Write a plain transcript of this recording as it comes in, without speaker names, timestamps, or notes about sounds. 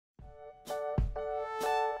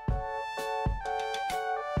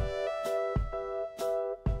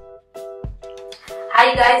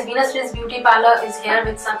Hi guys, Venus Beauty Parlor is here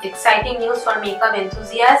with some exciting news for makeup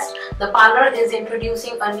enthusiasts. The Parlour is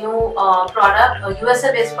introducing a new product, a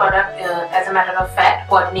USA based product as a matter of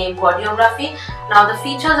fact, named Bodyography. Now the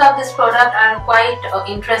features of this product are quite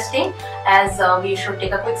interesting, as we should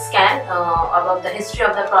take a quick scan about the history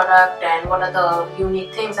of the product and what are the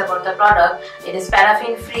unique things about the product. It is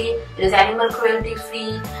paraffin free, it is animal cruelty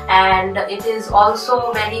free, and it is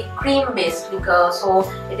also very cream based, so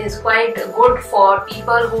it is quite good for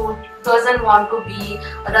people who doesn't want to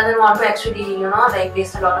actually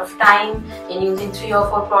waste a lot of time in using 3 or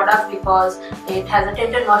 4 products, because it has a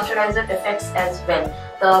tinted moisturizer effects as well.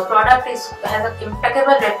 The product has an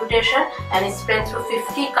impeccable reputation and is spread through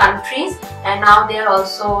 50 countries, and now they are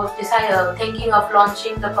also thinking of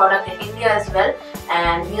launching the product in India as well.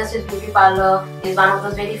 And Venus Beauty Parlor is one of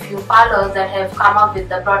those very few parlors that have come up with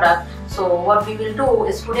the product. So what we will do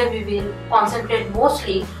is today we will concentrate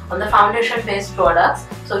mostly on the foundation based products.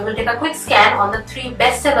 So we will take a quick scan on the 3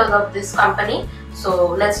 best sellers of this company.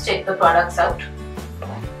 So let's check the products out.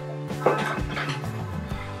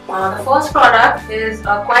 The first product is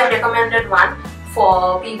a quite recommended one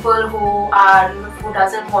for people who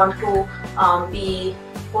doesn't want to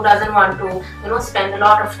spend a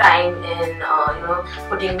lot of time in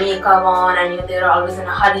putting makeup on, and they're always in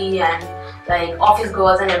a hurry and like office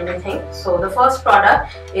goers and everything. So the first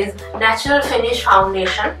product is Natural Finish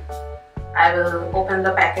Foundation. I will open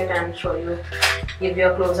the packet and give you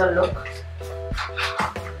a closer look.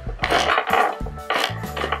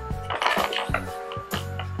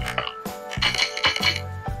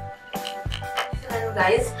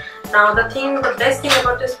 Guys, now the best thing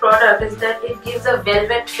about this product is that it gives a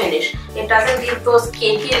velvet finish. It doesn't give those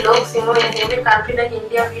cakey looks. In every country like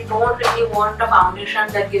India, we don't really want a foundation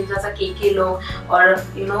that gives us a cakey look or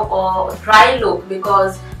or dry look,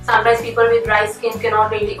 because sometimes people with dry skin cannot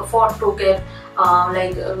really afford to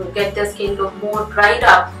get their skin look more dried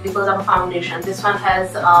up because of a foundation. This one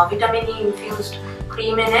has vitamin E infused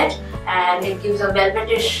cream in it, and it gives a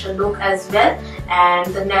velvetish look as well.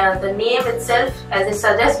 And the name itself, as it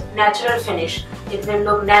suggests, natural finish. It will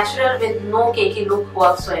look natural with no cakey look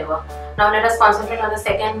whatsoever. Now let us concentrate on the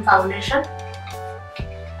second foundation.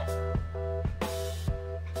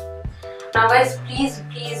 Now guys, please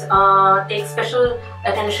take special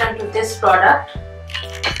attention to this product.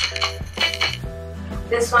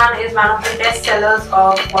 This one is one of the best sellers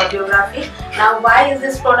of Bodyography. Now why is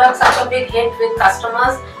this product such a big hit with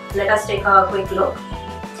customers? Let us take a quick look.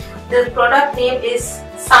 The product name is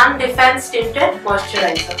Sun Defense Tinted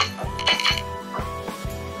Moisturizer.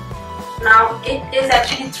 Now it is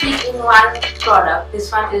actually 3-in-1 product.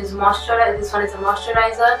 This one is moisturizer, this one is a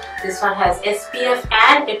moisturizer, this one has SPF,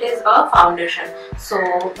 and it is a foundation. So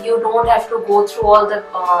you don't have to go through all the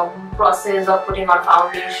process of putting on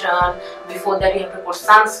foundation. Before that you have to put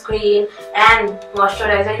sunscreen and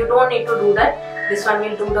moisturizer. You don't need to do that. This one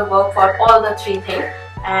will do the work for all the 3 things.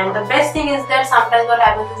 And the best thing is that sometimes what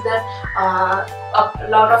happens is that a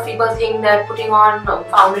lot of people think that putting on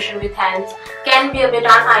foundation with hands can be a bit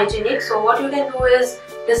unhygienic. So what you can do is,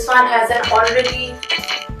 this one has an already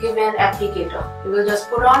given applicator. You will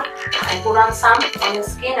just put on some on your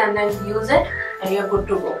skin and then use it, and you're good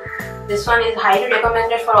to go. This one is highly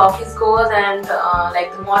recommended for office goers and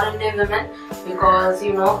like the modern day women, because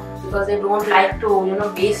they don't like to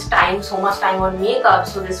waste so much time on makeup.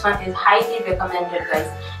 So this one is highly recommended, guys.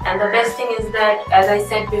 And the best thing is that, as I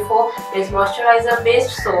said before, it is moisturizer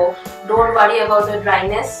based, so don't worry about the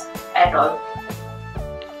dryness at all.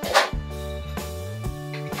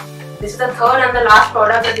 This is the third and the last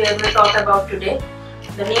product that we are going to talk about today.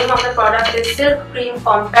 The name of the product is Silk Cream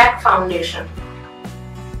Compact Foundation.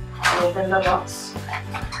 Open the box.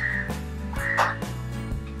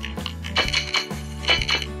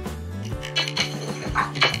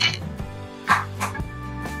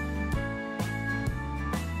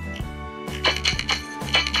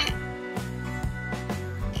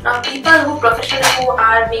 Now people who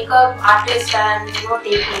are makeup artists and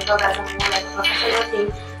take makeup as a more like a professional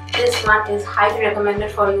thing, this one is highly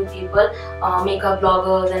recommended for you people, makeup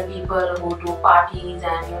bloggers and people who do parties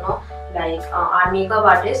and are makeup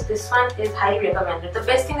artists. This one is highly recommended. The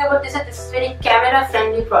best thing about this is a very camera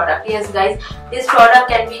friendly product. Yes guys, this product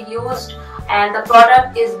can be used, and the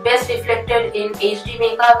product is best reflected in HD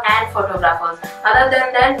makeup and photographers. Other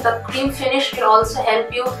than that, the cream finish will also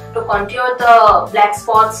help you to contour the black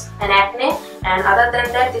spots and acne. And other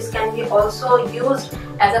than that, this can be also used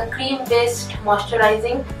as a cream based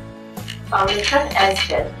moisturizing foundation as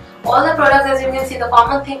well. All the products, as you can see, the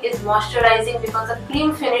common thing is moisturizing, because the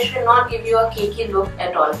cream finish will not give you a cakey look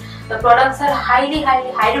at all. The products are highly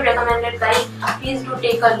recommended, guys. Please do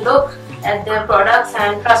take a look at their products,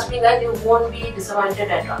 and trust me guys, you won't be disappointed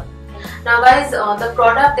at all. Now guys, the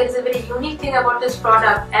product, there is a very unique thing about this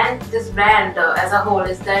product and this brand as a whole,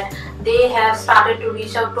 is that they have started to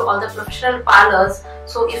reach out to all the professional parlors.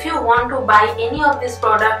 So if you want to buy any of this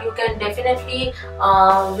product, you can definitely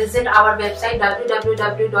visit our website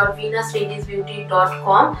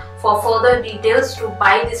www.venusradiesbeauty.com for further details to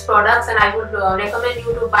buy these products, and I would recommend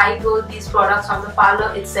you to buy these products from the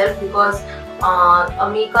parlor itself, because a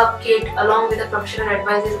makeup kit along with a professional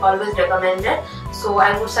advice is always recommended. So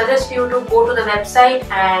I would suggest you to go to the website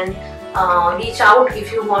and reach out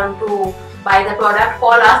if you want to buy the product.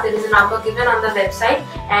 Call us, there is a number given on the website,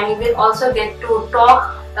 and you will also get to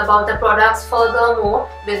talk about the products furthermore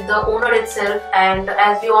with the owner itself. And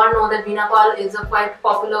as we all know that Veena Pal is a quite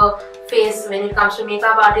popular face when it comes to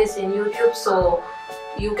makeup artists in YouTube, so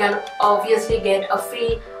you can obviously get a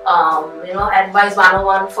free advice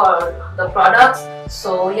 101 for the products.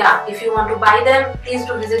 So yeah, if you want to buy them, please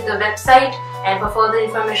do visit the website, and for further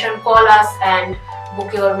information call us and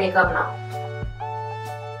book your makeup now.